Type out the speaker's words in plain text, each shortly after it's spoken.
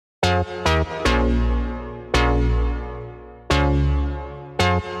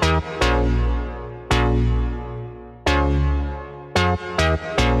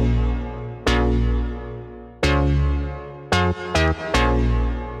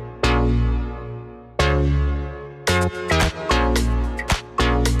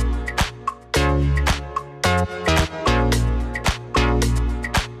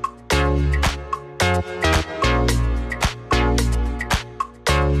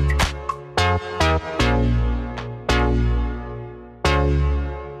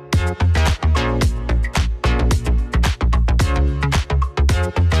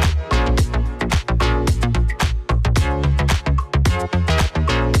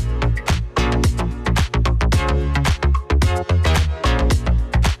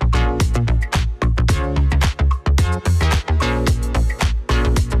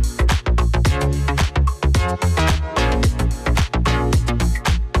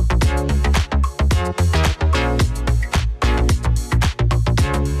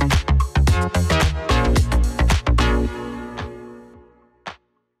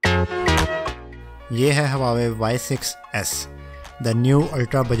ये है Huawei Y6S, the new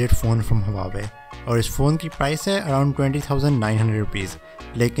ultra budget phone from Huawei, और इस फ़ोन की प्राइस है अराउंड 20,900 रुपीज़।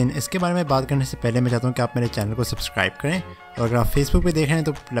 लेकिन इसके बारे में बात करने से पहले मैं चाहता हूँ कि आप मेरे चैनल को सब्सक्राइब करें, और अगर आप फेसबुक पे देख रहे हैं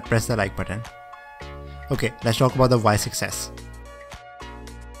तो press the like button. Okay, let's talk about the Y6S।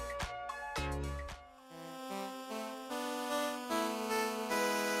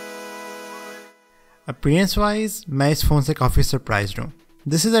 Appearance wise मैं इस फ़ोन से काफ़ी सरप्राइज्ड हूँ।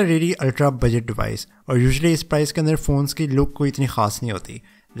 This is a really ultra budget device, और यूजुअली इस प्राइस के अंदर फ़ोन्स की लुक कोई इतनी ख़ास नहीं होती,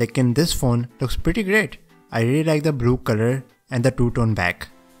 लेकिन this phone looks pretty great. I really like the blue colour and the two tone back.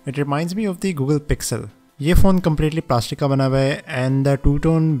 It reminds me of the Google pixel. ये फ़ोन कम्प्लीटली प्लास्टिक का बना हुआ है, and the two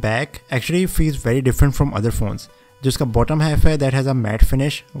tone back actually feels very different from other phones. जो इसका bottom half है that has a matte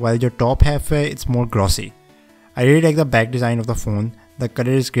finish, while जो top half है it's more glossy. I really like the back design of the phone. The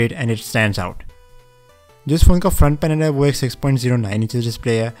colour is great and it stands out. जो इस phone का front panel है वो एक 6.09 inches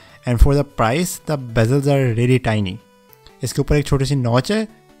display है, and for the price the bezels are really tiny. इसके ऊपर एक छोटी सी नॉच है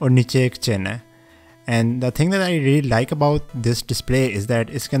और नीचे एक चेन है। And the thing that I really like about this display is that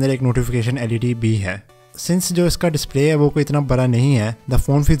इसके अंदर एक नोटिफिकेशन LED भी है। सिंस जो इसका डिस्प्ले है वो कोई इतना बड़ा नहीं है, the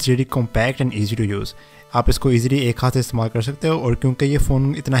phone feels really compact and easy to use. आप इसको ईजिली एक हाथ से इस्तेमाल कर सकते हो, और क्योंकि ये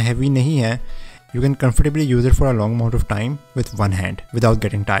फ़ोन इतना हैवी नहीं है, you can comfortably use it for a long amount of time with one hand without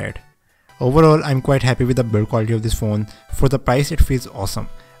getting tired. Overall, I'm quite happy with the build quality of this phone. For the price, it feels awesome,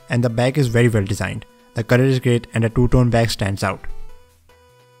 and the back is very well designed. The color is great, and the two-tone back stands out.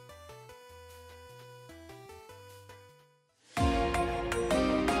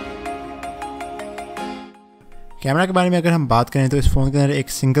 Camera के बारे में अगर हम बात करें तो इस phone के अंदर एक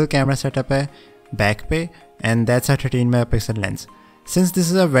सिंगल कैमरा सेटअप है बैक पे, and that's a 13 megapixel lens. Since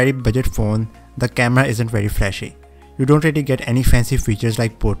this is a very budget phone, the camera isn't very flashy. You don't really get any fancy features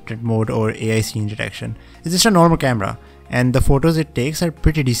like portrait mode or AI scene detection. It's just a normal camera, and the photos it takes are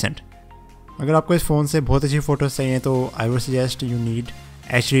pretty decent. अगर आपको इस phone से बहुत अच्छी photos चाहिए तो I would suggest you need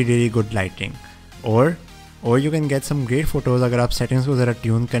actually really good lighting, or you can get some great photos अगर आप settings को ज़रा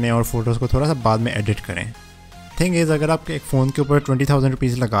ट्यून करें और फोटोज़ को थोड़ा सा बाद में एडिट करें। थिंग इज़, अगर आप एक फ़ोन के ऊपर 20,000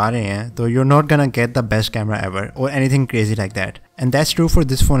 रुपीज़ लगा रहे हैं तो you're not gonna get the best camera ever or anything crazy like that, and that's true for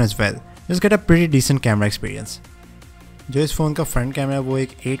this phone as well. Just get a pretty decent camera experience. जो इस फ़ोन का front camera है वो एक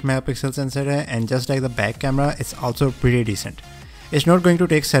 8 megapixel sensor है, and just like the back camera it's also pretty decent. It's not going to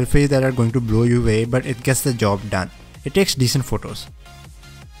take selfies that are going to blow you away, but it gets the job done. It takes decent photos.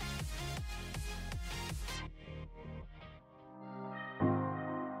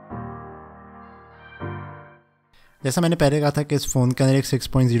 जैसा मैंने पहले कहा था कि इस phone के अंदर एक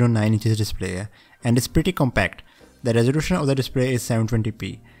 6.09 इंचेस डिस्प्ले है, and it's pretty compact. The resolution of the display is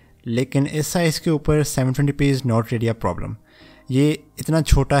 720p, लेकिन इस साइज़ के ऊपर 720p is not really a problem. ये इतना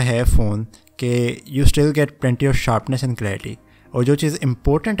छोटा है फ़ोन कि you still get plenty of sharpness and clarity. और जो चीज़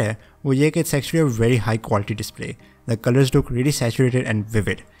इंपॉर्टेंट है वो ये कि it's actually a very high quality display. The colours look really saturated and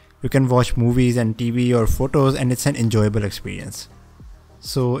vivid. You can watch movies and TV और photos, and it's an enjoyable experience.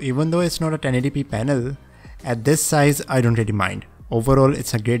 So even though it's not a 1080p panel, at this size I don't really mind. Overall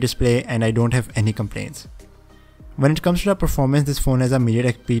it's a great display and I don't have any complaints. When it comes to the performance, this phone has a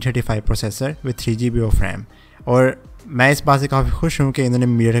MediaTek P35 processor with 3GB of RAM. और मैं इस बात से काफ़ी खुश हूँ कि इन्होंने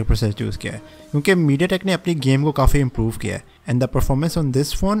MediaTek प्रोसेसर चूज़ किया है, क्योंकि MediaTek ने अपनी गेम को काफ़ी इम्प्रूव किया है, and the performance on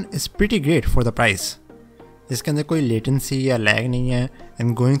this phone is pretty great for the price. इसके अंदर कोई लेटेंसी या लैग नहीं है,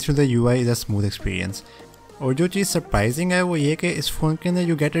 and going through the UI is a smooth experience. और जो चीज़ सरप्राइजिंग है वो ये कि इस फ़ोन के अंदर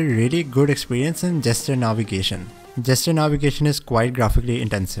you get a really good experience in gesture नाविगेशन. Gesture navigation is quite graphically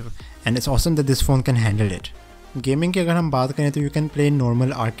intensive, and it's awesome that this phone can handle it. Gaming की अगर हम बात करें तो you can play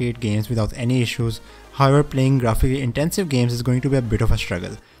normal arcade games without any issues. However, playing graphically intensive games is going to be a bit of a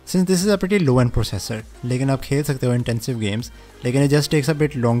struggle, since this is a pretty low-end processor. लेकिन आप खेल सकते हो intensive games, लेकिन it just takes a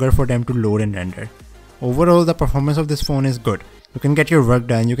bit longer for them to load and render. Overall, the performance of this phone is good. You can get your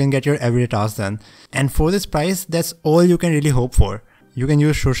work done, you can get your everyday tasks done, and for this price, that's all you can really hope for. You can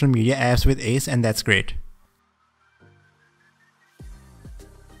use social media apps with Ace, and that's great.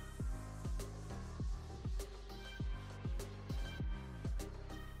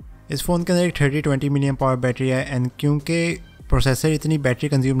 इस phone के अंदर एक 3020 million power battery है, and क्योंकि processor इतनी battery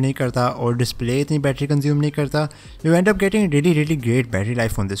consume नहीं करता और डिस्प्ले इतनी बैटरी कंज्यूम नहीं करता, you and up getting really great battery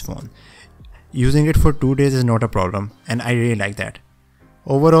life on this phone. Using it for 2 days is not a problem, and I really like that.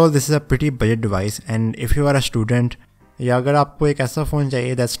 Overall this is a pretty budget device, and if you are a student या अगर आपको एक ऐसा phone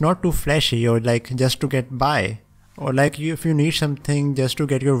चाहिए that's not to flashy और like just to get bye, or like if you need something just to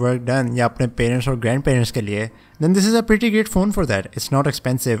get your work done या अपने parents और grandparents के लिए, then this is a pretty great phone for that. It's not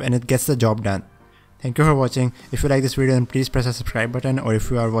expensive and it gets the job done. Thank you for watching. If you like this video then please press the subscribe button, or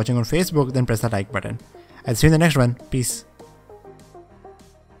if you are watching on Facebook then press the like button. I'll see you in the next one. Peace.